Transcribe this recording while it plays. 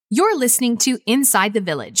You're listening to Inside the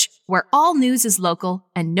Village, where all news is local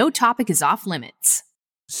and no topic is off limits.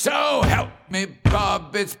 So help me,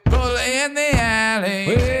 Bob, it's bully in the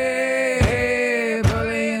alley. Hey,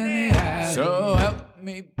 bully in the alley. So help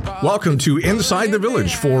me, Bob. Welcome to Inside the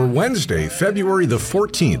Village for Wednesday, February the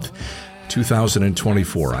 14th,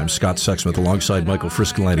 2024. I'm Scott Sexsmith alongside Michael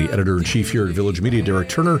Frisco, editor-in-chief here at Village Media. Derek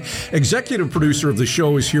Turner, executive producer of the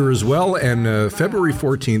show, is here as well. And February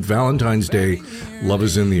 14th, Valentine's Day, love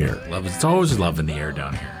is in the air. It's always love in the air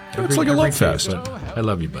down here. It's like a love fest. I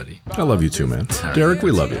love you, buddy. I love you too, man. Derek,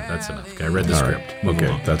 we love you. That's enough. I read the script. Right.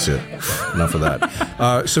 Okay, that's it. Enough of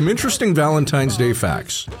that. Some interesting Valentine's Day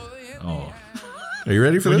facts. Oh. Are you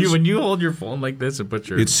ready for this? When you hold your phone like this and put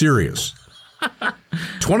your... It's serious.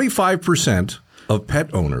 25% of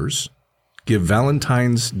pet owners give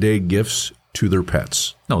Valentine's Day gifts to their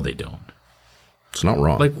pets. No, they don't. It's not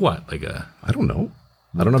wrong. Like what? Like a... I don't know.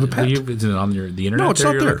 I don't have a pet. Is it on the internet? No, it's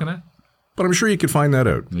not you're there. Looking at? But I'm sure you could find that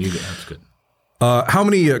out. That's good. How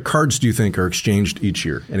many cards do you think are exchanged each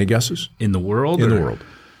year? Any guesses? In the world? In the world.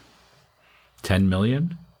 10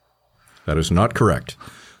 million? That is not correct.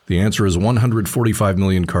 The answer is 145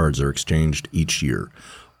 million cards are exchanged each year.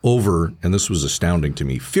 Over, and this was astounding to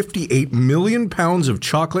me, 58 million pounds of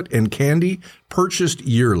chocolate and candy purchased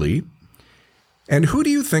yearly. And who do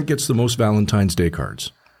you think gets the most Valentine's Day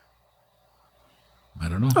cards? I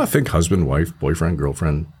don't know. I think husband, wife, boyfriend,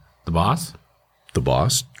 girlfriend. The boss? The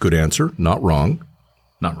boss. Good answer. Not wrong.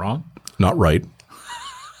 Not wrong? Not right.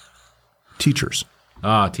 Teachers.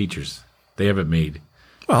 Teachers. They have it made.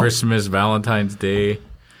 Well, Christmas, Valentine's Day.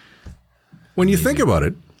 When you think about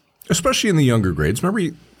it, especially in the younger grades,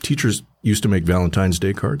 remember teachers used to make Valentine's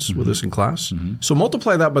Day cards with us in class? Mm-hmm. So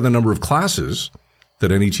multiply that by the number of classes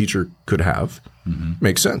that any teacher could have. Mm-hmm.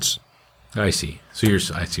 Makes sense. I see. I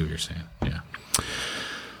see what you're saying. Yeah.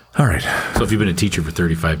 All right. So if you've been a teacher for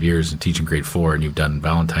 35 years and teaching grade 4 and you've done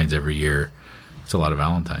Valentine's every year, it's a lot of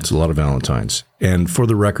Valentines. It's a lot of Valentines. And for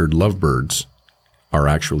the record, lovebirds are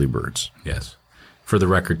actually birds. Yes. For the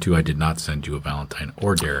record, too, I did not send you a Valentine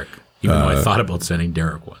or Derek, even though I thought about sending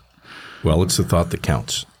Derek one. Well, it's the thought that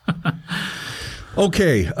counts.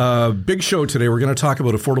 Okay, big show today. We're going to talk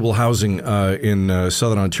about affordable housing in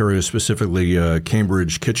Southern Ontario, specifically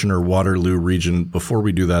Cambridge, Kitchener, Waterloo region. Before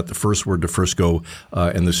we do that, the first word to Frisco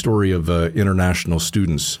and the story of international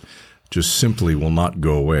students just simply will not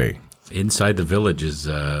go away. Inside the Village is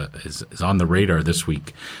on the radar this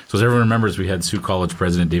week. So as everyone remembers, we had Sioux College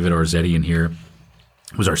President David Orzetti in here.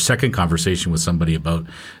 It was our second conversation with somebody about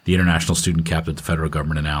the international student cap that the federal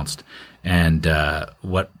government announced. And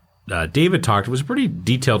what David talked was a pretty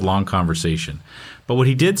detailed, long conversation. But what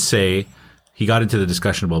he did say, he got into the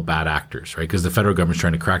discussion about bad actors, right? Because the federal government's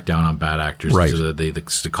trying to crack down on bad actors. Right. These are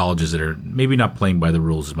the colleges that are maybe not playing by the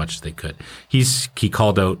rules as much as they could. He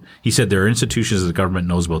called out, he said there are institutions that the government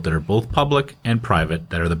knows about that are both public and private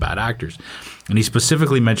that are the bad actors. And he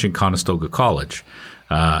specifically mentioned Conestoga College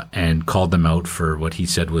and called them out for what he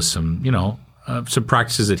said was some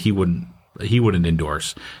practices that he wouldn't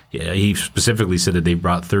endorse. He specifically said that they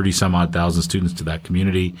brought 30 some odd thousand students to that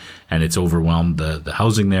community and it's overwhelmed the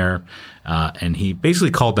housing there. And he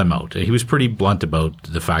basically called them out. He was pretty blunt about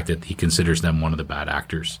the fact that he considers them one of the bad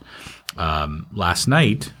actors. Last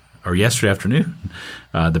night or yesterday afternoon,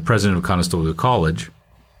 the president of Conestoga College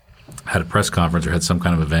had a press conference or had some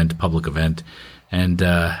kind of event, public event, and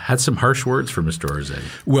had some harsh words for Mr. Orzetti.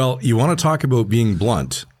 Well, you want to talk about being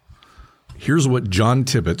blunt. Here's what John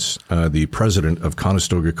Tibbetts, the president of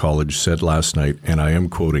Conestoga College, said last night, and I am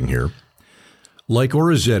quoting here. Like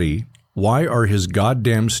Orzetti, why are his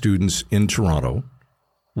goddamn students in Toronto?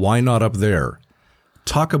 Why not up there?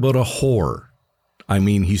 Talk about a whore. I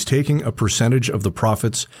mean, he's taking a percentage of the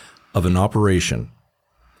profits of an operation.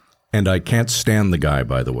 And I can't stand the guy,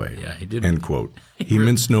 by the way. Yeah, he did. End quote. He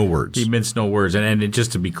minced no words. He minced no words. And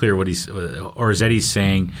just to be clear, what Orzetti's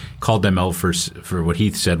saying, called them out for what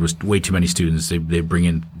he said was way too many students. They bring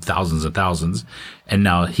in thousands and thousands. And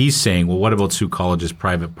now he's saying, well, what about Sioux College's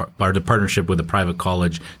the partnership with a private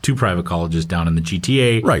college, 2 private colleges down in the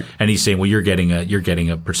GTA? Right. And he's saying, well, you're getting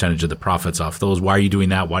a percentage of the profits off those. Why are you doing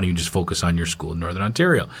that? Why don't you just focus on your school in Northern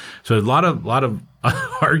Ontario? So a lot of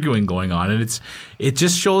arguing going on, and it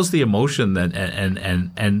just shows the emotion that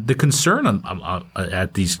and the concern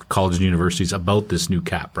at these colleges and universities about this new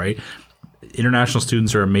cap, right? International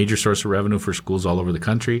students are a major source of revenue for schools all over the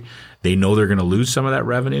country. They know they're going to lose some of that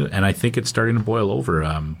revenue, and I think it's starting to boil over.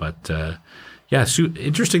 But Yeah,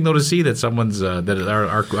 interesting though to see that someone's that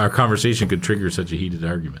our conversation could trigger such a heated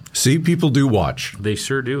argument. See, people do watch. They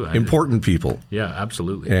sure do. Important people. Yeah,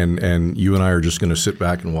 absolutely. And you and I are just going to sit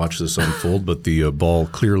back and watch this unfold, but the ball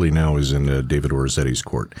clearly now is in David Orazzetti's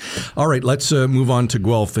court. All right, let's move on to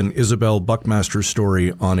Guelph and Isabel Buckmaster's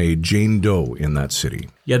story on a Jane Doe in that city.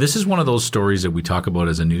 Yeah, this is one of those stories that we talk about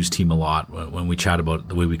as a news team a lot when we chat about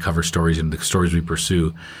the way we cover stories and the stories we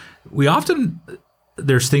pursue. We often...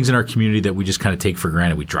 There's things in our community that we just kind of take for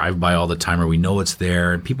granted. We drive by all the time, or we know it's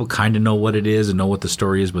there, and people kind of know what it is and know what the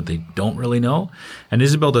story is, but they don't really know. And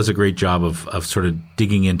Isabel does a great job of sort of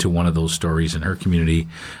digging into one of those stories in her community.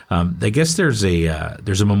 I guess there's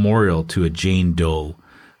a memorial to a Jane Doe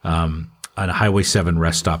on a Highway 7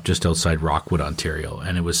 rest stop just outside Rockwood, Ontario,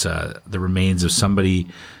 and it was the remains of somebody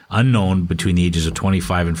unknown between the ages of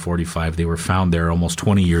 25 and 45. They were found there almost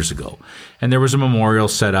 20 years ago. And there was a memorial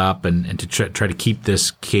set up and to try to keep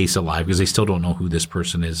this case alive because they still don't know who this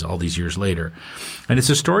person is all these years later. And it's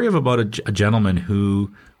a story of about a gentleman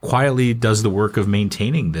who quietly does the work of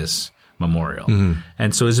maintaining this memorial. Mm-hmm.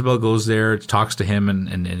 And so Isabel goes there, talks to him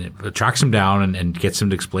and it tracks him down and gets him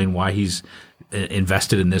to explain why he's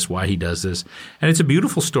invested in this, why he does this. And it's a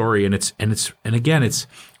beautiful story. And again,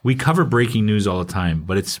 we cover breaking news all the time,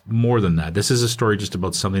 but it's more than that. This is a story just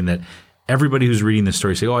about something that everybody who's reading this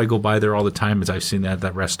story say, oh, I go by there all the time as I've seen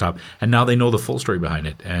that rest stop. And now they know the full story behind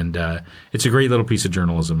it. And it's a great little piece of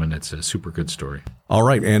journalism, and it's a super good story. All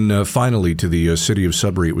right. And finally, to the city of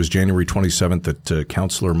Sudbury, it was January 27th that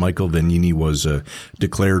Councillor Michael Vagnini was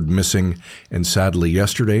declared missing. And sadly,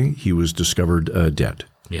 yesterday, he was discovered dead.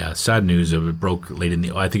 Yeah, sad news. It broke late in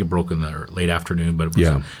the late afternoon, but it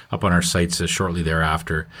was up on our sites shortly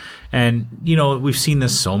thereafter. And, we've seen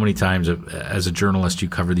this so many times. As a journalist, you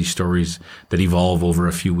cover these stories that evolve over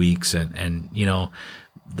a few weeks. And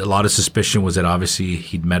a lot of suspicion was that obviously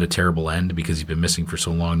he'd met a terrible end because he'd been missing for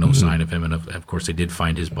so long, no sign of him. And of course, they did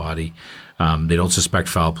find his body. They don't suspect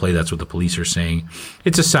foul play. That's what the police are saying.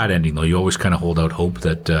 It's a sad ending, though. You always kind of hold out hope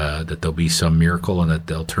that there'll be some miracle and that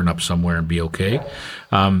they'll turn up somewhere and be okay.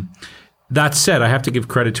 That said, I have to give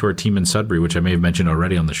credit to our team in Sudbury, which I may have mentioned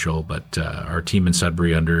already on the show, but our team in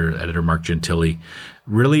Sudbury under editor Mark Gentili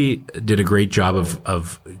really did a great job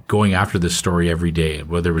of going after this story every day,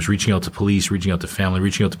 whether it was reaching out to police, reaching out to family,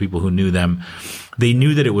 reaching out to people who knew them. They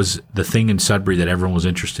knew that it was the thing in Sudbury that everyone was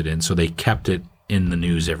interested in, so they kept it in the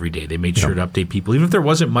news every day. They made sure to update people. Even if there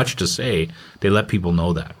wasn't much to say, they let people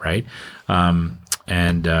know that, right?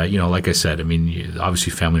 Like I said,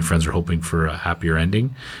 obviously family and friends are hoping for a happier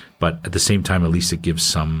ending, but at the same time, at least it gives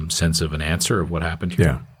some sense of an answer of what happened here.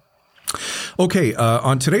 Yeah. Okay,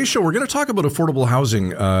 on today's show, we're going to talk about affordable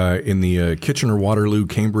housing in the Kitchener-Waterloo,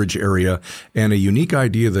 Cambridge area, and a unique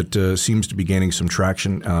idea that seems to be gaining some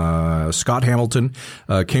traction. Scott Hamilton,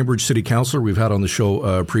 Cambridge City Councillor, we've had on the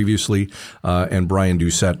show previously, and Brian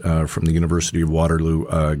Doucet from the University of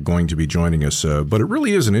Waterloo going to be joining us. But it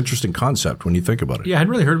really is an interesting concept when you think about it. Yeah, I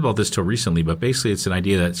hadn't really heard about this till recently, but basically it's an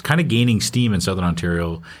idea that's kind of gaining steam in Southern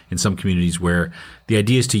Ontario in some communities where the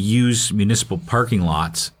idea is to use municipal parking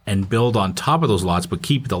lots and build on top of those lots, but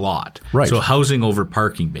keep the lot. Right. So housing over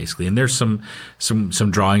parking, basically. And there's some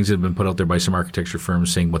drawings that have been put out there by some architecture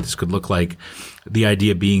firms saying what this could look like. The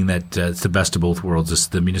idea being that it's the best of both worlds.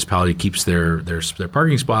 The municipality keeps their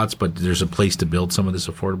parking spots, but there's a place to build some of this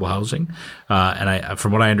affordable housing.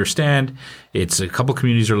 From what I understand, it's a couple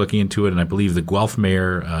communities are looking into it, and I believe the Guelph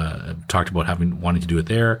mayor talked about wanting to do it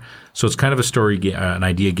there. So it's kind of a story, an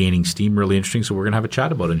idea gaining steam, really interesting. So we're going to have a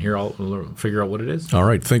chat about it, and here I'll figure out what it is. All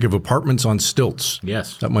right. Think of apartments on stilts.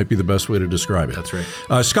 Yes. That might be the best way to describe it. That's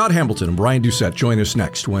right. Scott Hamilton and Brian Doucet join us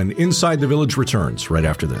next when Inside the Village returns right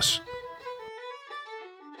after this.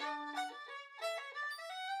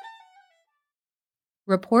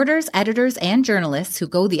 Reporters, editors, and journalists who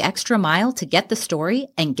go the extra mile to get the story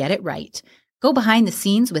and get it right. Go behind the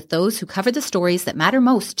scenes with those who cover the stories that matter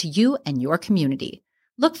most to you and your community.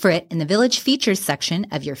 Look for it in the Village Features section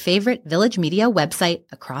of your favorite Village Media website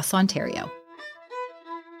across Ontario.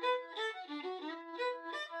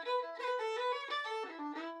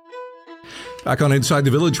 Back on Inside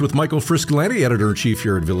the Village with Michael Friscolanti, Editor-in-Chief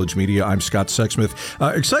here at Village Media. I'm Scott Sexsmith.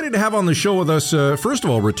 Excited to have on the show with us, first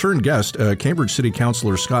of all, return guest, Cambridge City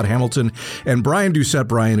Councillor Scott Hamilton, and Brian Doucet.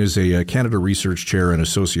 Brian is a Canada Research Chair and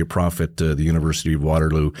Associate Prof at the University of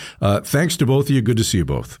Waterloo. Thanks to both of you. Good to see you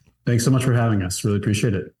both. Thanks so much for having us. Really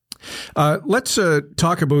appreciate it. Let's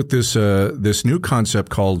talk about this new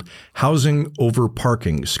concept called housing over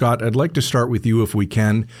parking. Scott, I'd like to start with you if we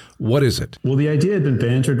can. What is it? Well, the idea had been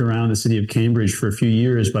bantered around the city of Cambridge for a few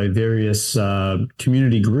years by various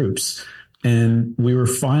community groups. And we were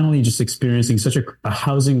finally just experiencing such a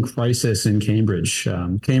housing crisis in Cambridge.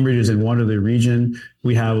 Cambridge is in Waterloo region.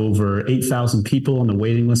 We have over 8,000 people on the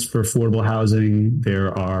waiting list for affordable housing.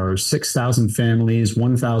 There are 6,000 families,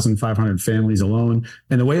 1,500 families alone.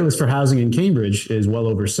 And the wait list for housing in Cambridge is well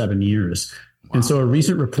over 7 years. Wow. And so a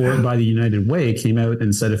recent report by the United Way came out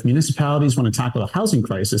and said if municipalities want to tackle the housing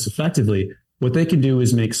crisis effectively, what they can do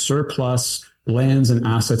is make surplus lands and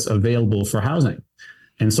assets available for housing.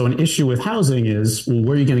 And so an issue with housing is, well,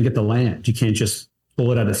 where are you going to get the land? You can't just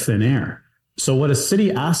pull it out of thin air. So what a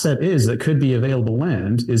city asset is that could be available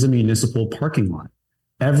land is a municipal parking lot.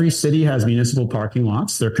 Every city has municipal parking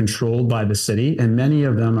lots. They're controlled by the city, and many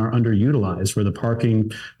of them are underutilized where the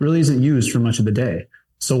parking really isn't used for much of the day.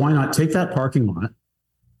 So why not take that parking lot,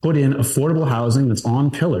 put in affordable housing that's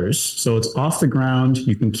on pillars, so it's off the ground.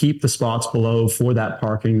 You can keep the spots below for that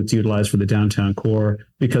parking that's utilized for the downtown core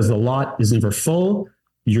because the lot is never full.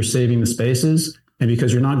 You're saving the spaces. And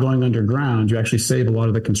because you're not going underground, you actually save a lot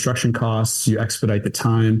of the construction costs. You expedite the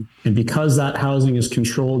time. And because that housing is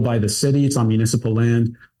controlled by the city, it's on municipal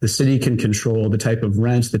land, the city can control the type of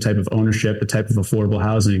rent, the type of ownership, the type of affordable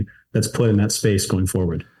housing that's put in that space going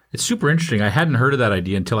forward. It's super interesting. I hadn't heard of that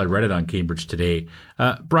idea until I read it on Cambridge Today.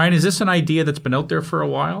 Brian, is this an idea that's been out there for a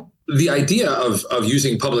while? The idea of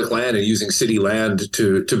using public land and using city land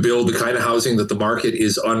to build the kind of housing that the market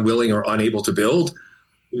is unwilling or unable to build,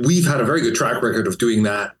 we've had a very good track record of doing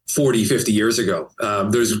that 40, 50 years ago.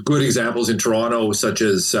 There's good examples in Toronto, such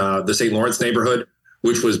as the St. Lawrence neighborhood,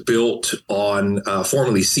 which was built on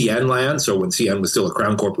formerly CN land. So when CN was still a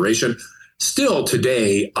Crown corporation. Still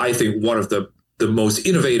today, I think one of the most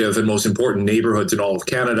innovative and most important neighborhoods in all of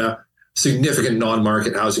Canada, significant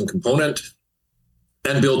non-market housing component,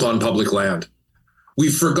 and built on public land.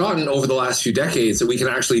 We've forgotten over the last few decades that we can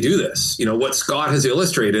actually do this. You know, what Scott has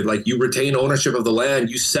illustrated, like you retain ownership of the land,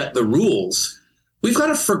 you set the rules. We've kind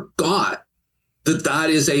of forgot that that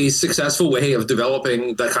is a successful way of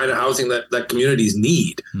developing the kind of housing that communities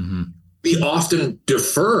need. Mm-hmm. We often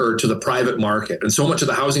defer to the private market. And so much of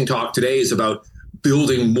the housing talk today is about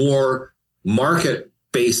building more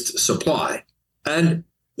market-based supply. And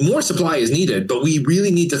more supply is needed, but we really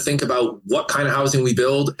need to think about what kind of housing we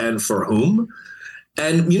build and for whom.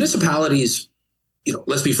 And municipalities, you know,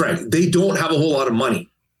 let's be frank, they don't have a whole lot of money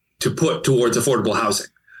to put towards affordable housing.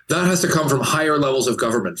 That has to come from higher levels of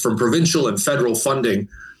government, from provincial and federal funding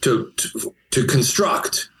to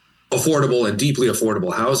construct affordable and deeply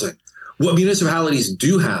affordable housing. What municipalities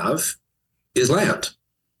do have is land.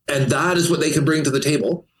 And that is what they can bring to the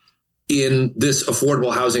table in this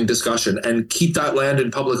affordable housing discussion and keep that land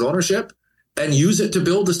in public ownership and use it to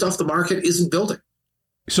build the stuff the market isn't building.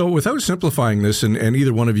 So without simplifying this, and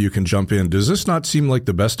either one of you can jump in, does this not seem like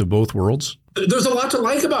the best of both worlds? There's a lot to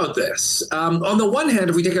like about this. On the one hand,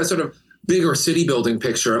 if we take a sort of bigger city building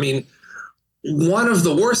picture, I mean, one of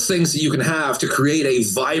the worst things that you can have to create a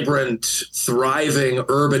vibrant, thriving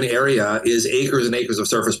urban area is acres and acres of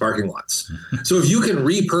surface parking lots. So if you can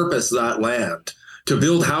repurpose that land to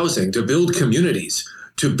build housing, to build communities,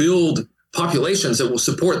 to build populations that will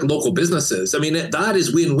support local businesses, I mean, that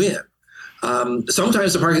is win-win.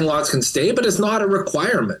 Sometimes the parking lots can stay, but it's not a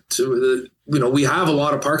requirement. You know, we have a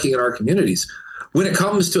lot of parking in our communities. When it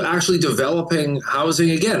comes to actually developing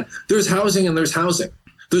housing, again, there's housing and there's housing.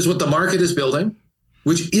 There's what the market is building,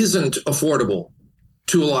 which isn't affordable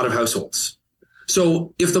to a lot of households.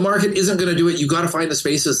 So if the market isn't going to do it, you got to find the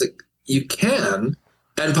spaces that you can.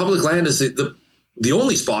 And public land is the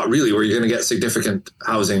only spot really where you're going to get significant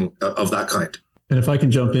housing of that kind. And if I can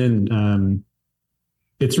jump in,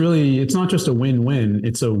 it's not just a win-win,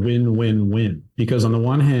 it's a win-win-win. Because on the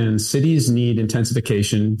one hand, cities need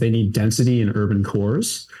intensification, they need density in urban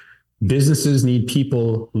cores. Businesses need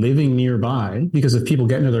people living nearby, because if people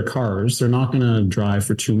get into their cars, they're not going to drive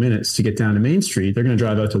for 2 minutes to get down to Main Street. They're going to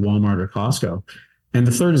drive out to Walmart or Costco. And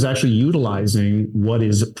the third is actually utilizing what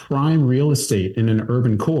is prime real estate in an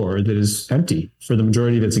urban core that is empty for the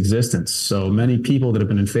majority of its existence. So many people that have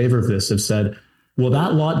been in favor of this have said, well,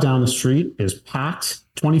 that lot down the street is packed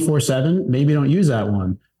 24/7. Maybe don't use that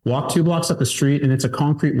one. Walk 2 blocks up the street and it's a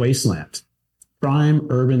concrete wasteland. Prime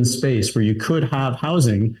urban space where you could have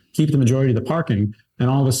housing, keep the majority of the parking, and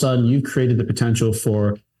all of a sudden you've created the potential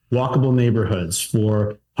for walkable neighborhoods,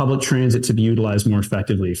 for public transit to be utilized more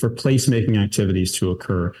effectively, for placemaking activities to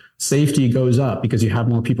occur. Safety goes up because you have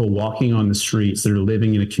more people walking on the streets that are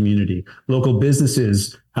living in a community. Local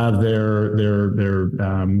businesses have their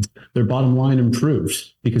bottom line improved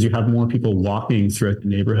because you have more people walking throughout the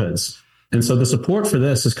neighborhoods. And so the support for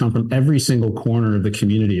this has come from every single corner of the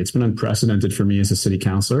community. It's been unprecedented for me as a city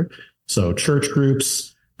councillor. So church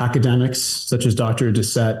groups, academics such as Dr.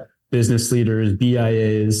 Doucet, business leaders,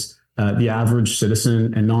 BIAs, the average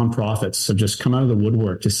citizen, and nonprofits have just come out of the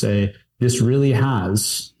woodwork to say, this really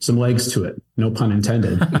has some legs to it. No pun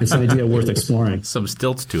intended. It's an idea worth exploring. Some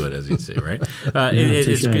stilts to it, as you say, right?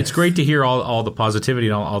 It's great to hear all the positivity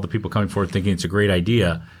and all the people coming forward thinking it's a great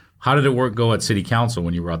idea. How did it go at City Council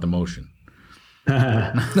when you brought the motion?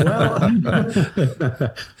 Well,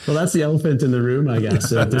 that's the elephant in the room, I guess.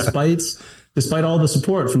 Despite all the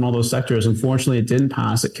support from all those sectors, unfortunately, it didn't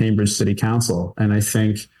pass at Cambridge City Council. And I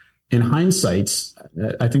think in hindsight,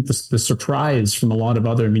 I think the surprise from a lot of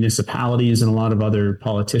other municipalities and a lot of other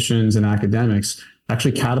politicians and academics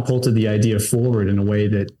actually catapulted the idea forward in a way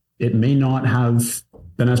that it may not have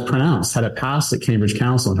been as pronounced had it passed at Cambridge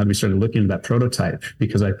Council and had we started looking at that prototype.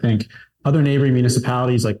 Because I think other neighboring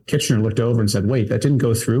municipalities like Kitchener looked over and said, wait, that didn't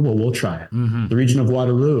go through. Well, we'll try it. Mm-hmm. The region of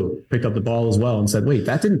Waterloo picked up the ball as well and said, wait,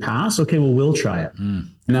 that didn't pass. Okay, well, we'll try it.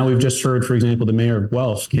 And now we've just heard, for example, the mayor of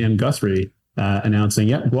Guelph, Cam Guthrie, announcing,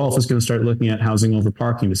 Guelph is going to start looking at housing over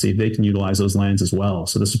parking to see if they can utilize those lands as well.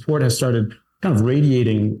 So the support has started kind of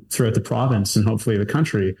radiating throughout the province and hopefully the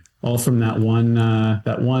country, all from that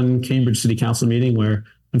one Cambridge City Council meeting where,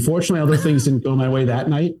 unfortunately, other things didn't go my way that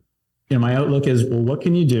night. My outlook is, well, what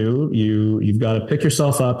can you do? You've got to pick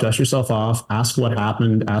yourself up, dust yourself off, ask what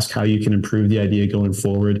happened, ask how you can improve the idea going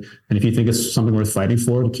forward. And if you think it's something worth fighting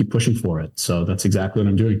for, to keep pushing for it. So that's exactly what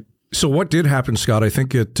I'm doing. So what did happen, Scott? I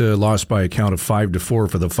think it lost by a count of 5-4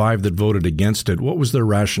 for the 5 that voted against it. What was their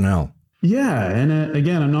rationale? Yeah. And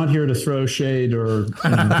again, I'm not here to throw shade or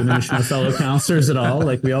diminish my fellow councillors at all.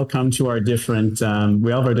 Like we all come to our different,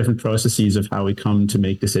 we all have our different processes of how we come to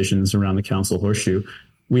make decisions around the council horseshoe.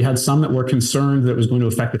 We had some that were concerned that it was going to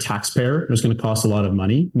affect the taxpayer. It was going to cost a lot of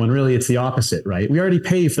money, when really it's the opposite, right? We already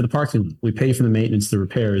pay for the parking lot. We pay for the maintenance, the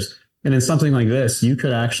repairs. And in something like this, you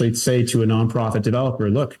could actually say to a nonprofit developer,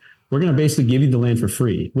 look, we're going to basically give you the land for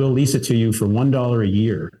free. We'll lease it to you for $1 a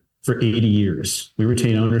year for 80 years. We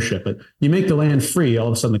retain ownership, but you make the land free. All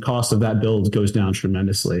of a sudden, the cost of that build goes down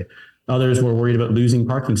tremendously. Others were worried about losing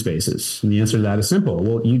parking spaces. And the answer to that is simple.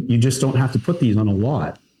 Well, you just don't have to put these on a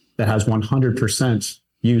lot that has 100%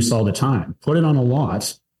 use all the time. Put it on a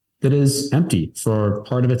lot that is empty for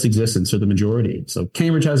part of its existence or the majority. So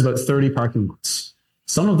Cambridge has about 30 parking lots.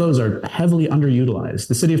 Some of those are heavily underutilized.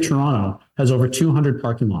 The city of Toronto has over 200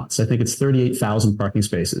 parking lots. I think it's 38,000 parking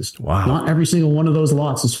spaces. Wow. Not every single one of those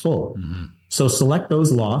lots is full. Mm-hmm. So select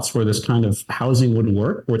those lots where this kind of housing would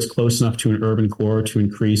work, where it's close enough to an urban core to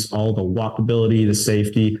increase all the walkability, the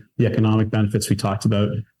safety, the economic benefits we talked about.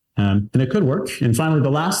 And it could work. And finally,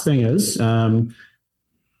 the last thing is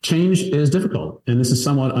change is difficult. And this is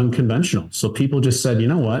somewhat unconventional. So people just said, you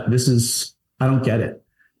know what, I don't get it.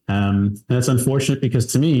 And that's unfortunate because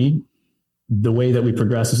to me, the way that we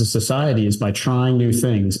progress as a society is by trying new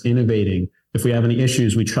things, innovating. If we have any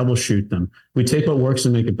issues, we troubleshoot them. We take what works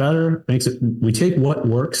and make it better. We take what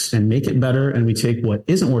works and make it better. And we take what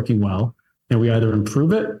isn't working well and we either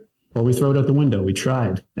improve it or we throw it out the window. We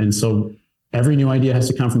tried. And so every new idea has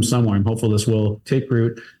to come from somewhere. I'm hopeful this will take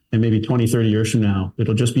root and maybe 20, 30 years from now,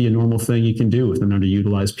 it'll just be a normal thing you can do with an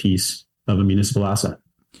underutilized piece of a municipal asset.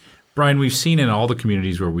 Brian, we've seen in all the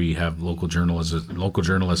communities where we have local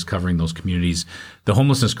journalists covering those communities, the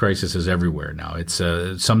homelessness crisis is everywhere now. It's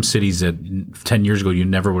some cities that 10 years ago you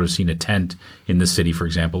never would have seen a tent in the city, for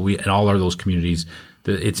example. In all of those communities,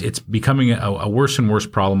 it's becoming a worse and worse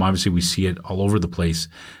problem. Obviously, we see it all over the place.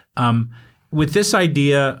 With this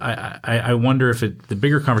idea, I wonder if the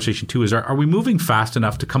bigger conversation too is: are we moving fast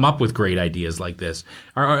enough to come up with great ideas like this?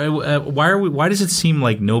 Why does it seem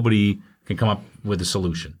like nobody can come up with a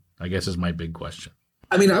solution? I guess is my big question.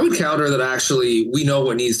 I mean, I would counter that actually we know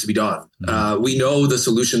what needs to be done. Mm-hmm. We know the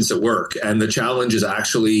solutions that work. And the challenge is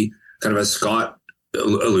actually, kind of as Scott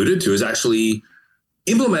alluded to, is actually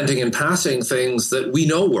implementing and passing things that we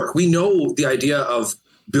know work. We know the idea of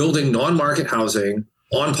building non-market housing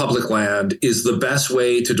on public land is the best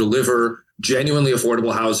way to deliver genuinely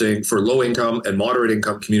affordable housing for low income and moderate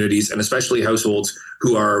income communities, and especially households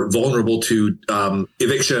who are vulnerable to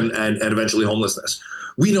eviction and eventually homelessness.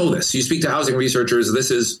 We know this. You speak to housing researchers.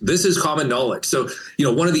 This is common knowledge. So,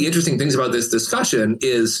 one of the interesting things about this discussion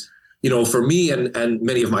is, for me and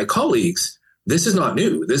many of my colleagues, this is not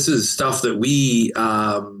new. This is stuff that we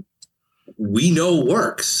know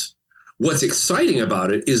works. What's exciting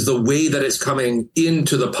about it is the way that it's coming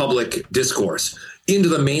into the public discourse, into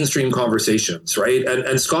the mainstream conversations, right?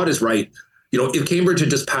 And Scott is right. If Cambridge had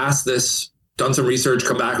just passed this, done some research,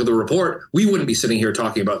 come back with a report, we wouldn't be sitting here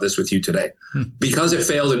talking about this with you today. Because it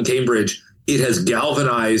failed in Cambridge, it has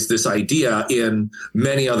galvanized this idea in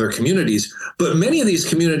many other communities. But many of these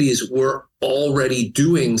communities were already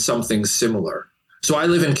doing something similar. So I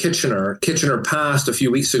live in Kitchener. Kitchener passed a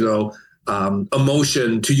few weeks ago a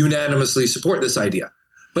motion to unanimously support this idea.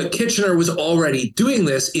 But Kitchener was already doing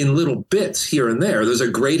this in little bits here and there. There's a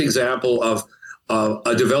great example of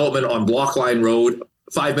a development on Blockline Road,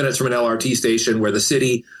 5 minutes from an LRT station, where the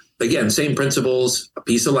city, again, same principles, a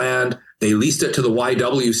piece of land. They leased it to the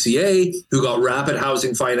YWCA, who got rapid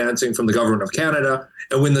housing financing from the government of Canada.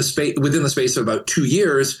 And within the space of about 2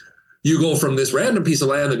 years, you go from this random piece of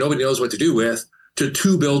land that nobody knows what to do with to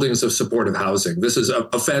 2 buildings of supportive housing. This is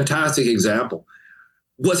a fantastic example.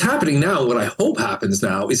 What's happening now, what I hope happens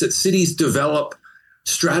now, is that cities develop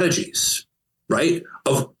strategies, right,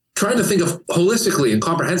 of trying to think of holistically and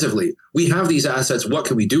comprehensively. We have these assets. What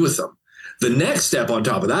can we do with them? The next step on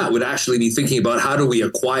top of that would actually be thinking about how do we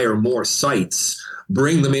acquire more sites,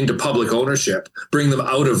 bring them into public ownership, bring them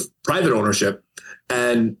out of private ownership,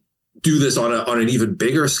 and do this on an even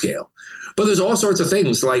bigger scale. But there's all sorts of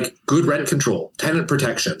things like good rent control, tenant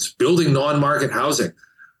protections, building non-market housing.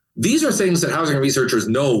 These are things that housing researchers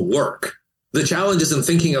know work. The challenge isn't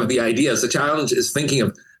thinking of the ideas. The challenge is thinking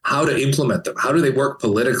of how to implement them. How do they work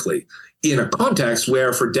politically in a context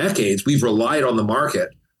where for decades we've relied on the market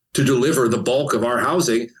to deliver the bulk of our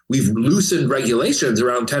housing? We've loosened regulations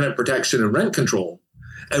around tenant protection and rent control.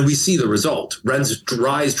 And we see the result. Rents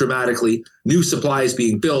rise dramatically, new supply is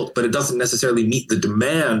being built, but it doesn't necessarily meet the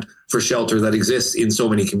demand for shelter that exists in so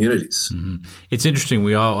many communities. Mm-hmm. It's interesting.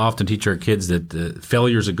 We all often teach our kids that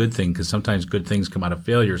failure is a good thing because sometimes good things come out of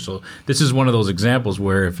failure. So this is one of those examples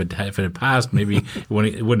where if it had passed, maybe it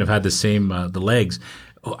wouldn't have had the same the legs.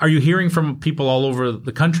 Are you hearing from people all over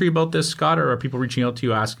the country about this, Scott, or are people reaching out to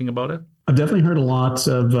you asking about it? I've definitely heard a lot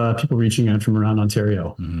of people reaching out from around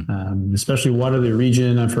Ontario, especially Waterloo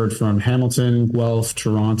region. I've heard from Hamilton, Guelph,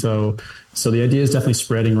 Toronto. So the idea is definitely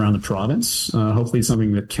spreading around the province. Hopefully it's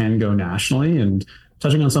something that can go nationally. And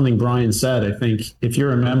touching on something Brian said, I think if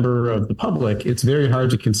you're a member of the public, it's very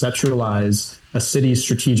hard to conceptualize a city's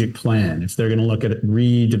strategic plan. If they're going to look at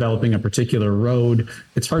redeveloping a particular road,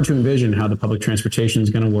 it's hard to envision how the public transportation is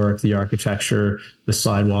going to work, the architecture, the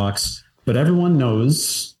sidewalks. But everyone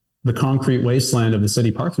knows the concrete wasteland of the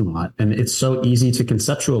city parking lot. And it's so easy to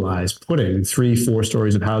conceptualize putting 3-4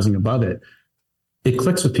 stories of housing above it. It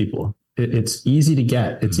clicks with people. It's easy to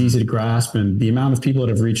get. It's easy to grasp. And the amount of people that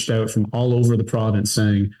have reached out from all over the province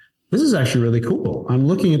saying, this is actually really cool. I'm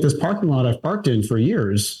looking at this parking lot I've parked in for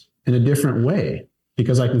years in a different way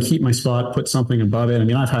because I can keep my spot, put something above it. I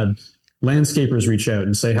mean, I've had landscapers reach out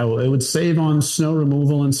and say how it would save on snow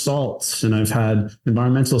removal and salt. And I've had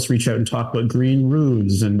environmentalists reach out and talk about green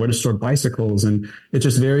roofs and where to store bicycles. And it's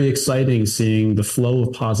just very exciting seeing the flow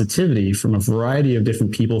of positivity from a variety of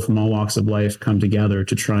different people from all walks of life come together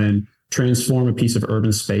to try and transform a piece of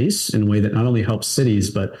urban space in a way that not only helps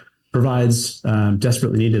cities, but provides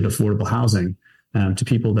desperately needed affordable housing to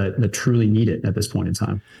people that truly need it at this point in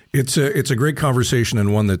time. It's a great conversation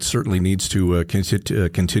and one that certainly needs to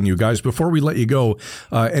continue. Guys, before we let you go,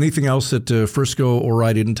 anything else that Frisco or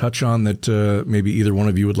I didn't touch on that maybe either one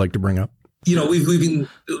of you would like to bring up? You know, we've been,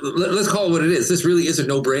 let's call it what it is. This really is a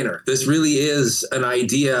no-brainer. This really is an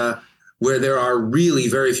idea where there are really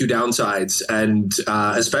very few downsides, and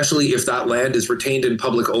especially if that land is retained in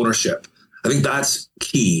public ownership. I think that's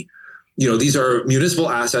key. You know, these are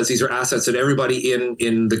municipal assets. These are assets that everybody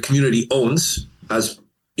in the community owns, as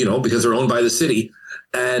you know, because they're owned by the city.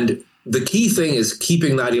 And the key thing is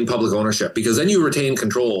keeping that in public ownership, because then you retain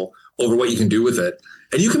control over what you can do with it.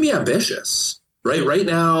 And you can be ambitious, right? Right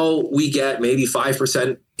now, we get maybe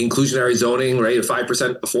 5% inclusionary zoning, right?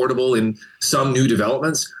 5% affordable in some new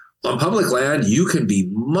developments. On public land, you can be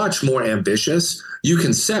much more ambitious. You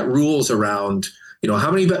can set rules around, you know,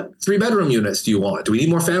 how many 3-bedroom units do you want? Do we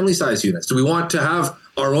need more family size units? Do we want to have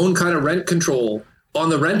our own kind of rent control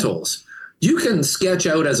on the rentals? You can sketch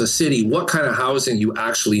out as a city what kind of housing you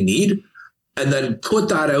actually need and then put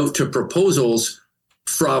that out to proposals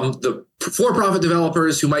from the for-profit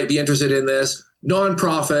developers who might be interested in this,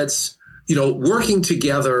 nonprofits, you know, working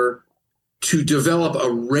together to develop a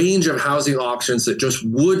range of housing options that just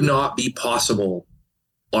would not be possible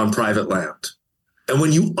on private land. And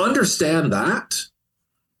when you understand that,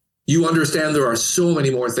 you understand there are so many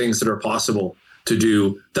more things that are possible to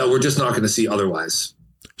do that we're just not going to see otherwise.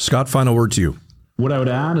 Scott, final word to you. What I would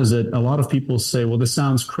add is that a lot of people say, well, this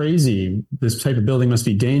sounds crazy. This type of building must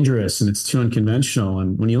be dangerous and it's too unconventional.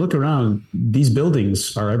 And when you look around, these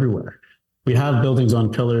buildings are everywhere. We have buildings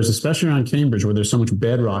on pillars, especially around Cambridge, where there's so much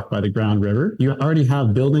bedrock by the Grand River. You already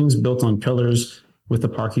have buildings built on pillars with the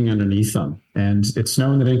parking underneath them. And it's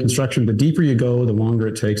known that in construction, the deeper you go, the longer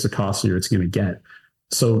it takes, the costlier it's going to get.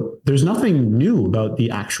 So there's nothing new about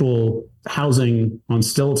the actual housing on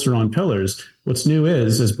stilts or on pillars. What's new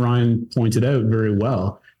is, as Brian pointed out very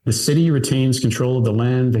well, the city retains control of the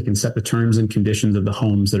land. They can set the terms and conditions of the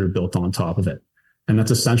homes that are built on top of it. And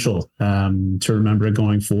that's essential to remember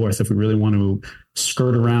going forth. If we really want to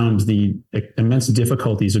skirt around the immense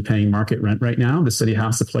difficulties of paying market rent right now, the city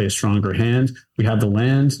has to play a stronger hand. We have the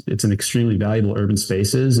land. It's an extremely valuable urban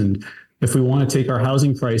spaces. And if we want to take our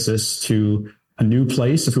housing crisis to a new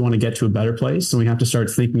place, if we want to get to a better place, then we have to start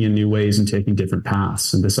thinking in new ways and taking different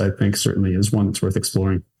paths. And this, I think, certainly is one that's worth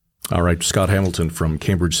exploring. All right. Scott Hamilton from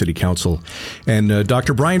Cambridge City Council and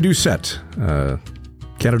Dr. Brian Doucet,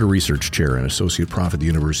 Canada Research Chair and Associate Prof at the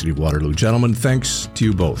University of Waterloo. Gentlemen, thanks to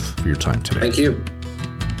you both for your time today. Thank you.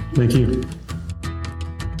 Thank you.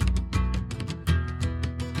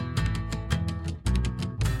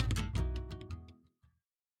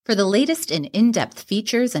 For the latest in in-depth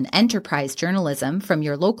features and enterprise journalism from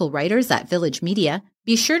your local writers at Village Media,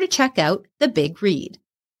 be sure to check out The Big Read.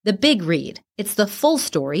 The Big Read. It's the full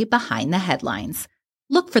story behind the headlines.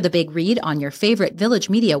 Look for The Big Read on your favorite Village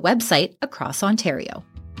Media website across Ontario.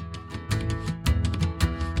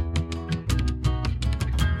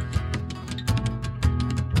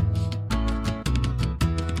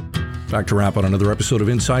 Back to wrap on another episode of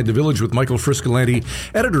Inside the Village with Michael Friscolanti,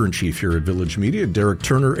 Editor-in-Chief here at Village Media, Derek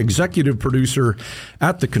Turner, Executive Producer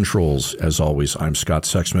at the controls. As always, I'm Scott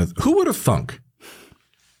Sexsmith. Who would have thunk?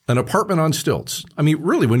 An apartment on stilts. I mean,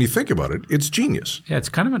 really, when you think about it, it's genius. Yeah, it's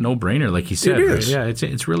kind of a no-brainer, like he said. It is. Right? Yeah,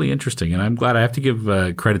 it's really interesting, and I'm glad. I have to give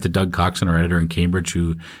credit to Doug Coxon, our editor in Cambridge,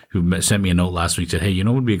 who sent me a note last week. Said, "Hey, you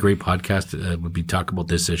know what would be a great podcast? Would be talk about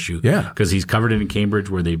this issue." Yeah, because he's covered it in Cambridge,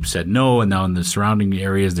 where they've said no, and now in the surrounding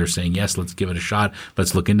areas they're saying yes. Let's give it a shot.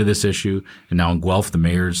 Let's look into this issue. And now in Guelph, the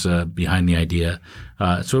mayor's behind the idea.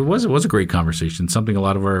 So it was a great conversation. Something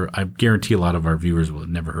I guarantee a lot of our viewers will have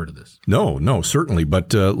never heard of this. No, certainly.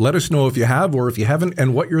 But let us know if you have or if you haven't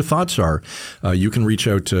and what your thoughts are. You can reach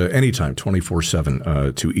out anytime,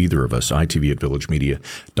 24/7 to either of us,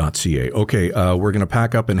 itv@villagemedia.ca. Okay, we're going to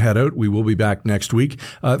pack up and head out. We will be back next week.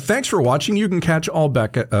 Thanks for watching. You can catch all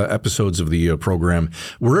back episodes of the program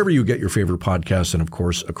wherever you get your favorite podcasts and, of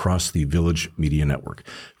course, across the Village Media Network.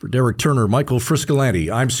 For Derek Turner, Michael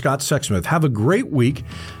Friscolanti, I'm Scott Sexsmith. Have a great week.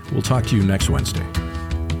 We'll talk to you next Wednesday.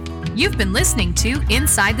 You've been listening to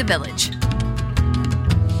Inside the Village.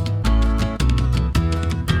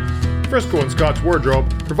 Frisco and Scott's Wardrobe,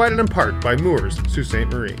 provided in part by Moores, Sault Ste.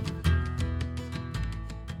 Marie.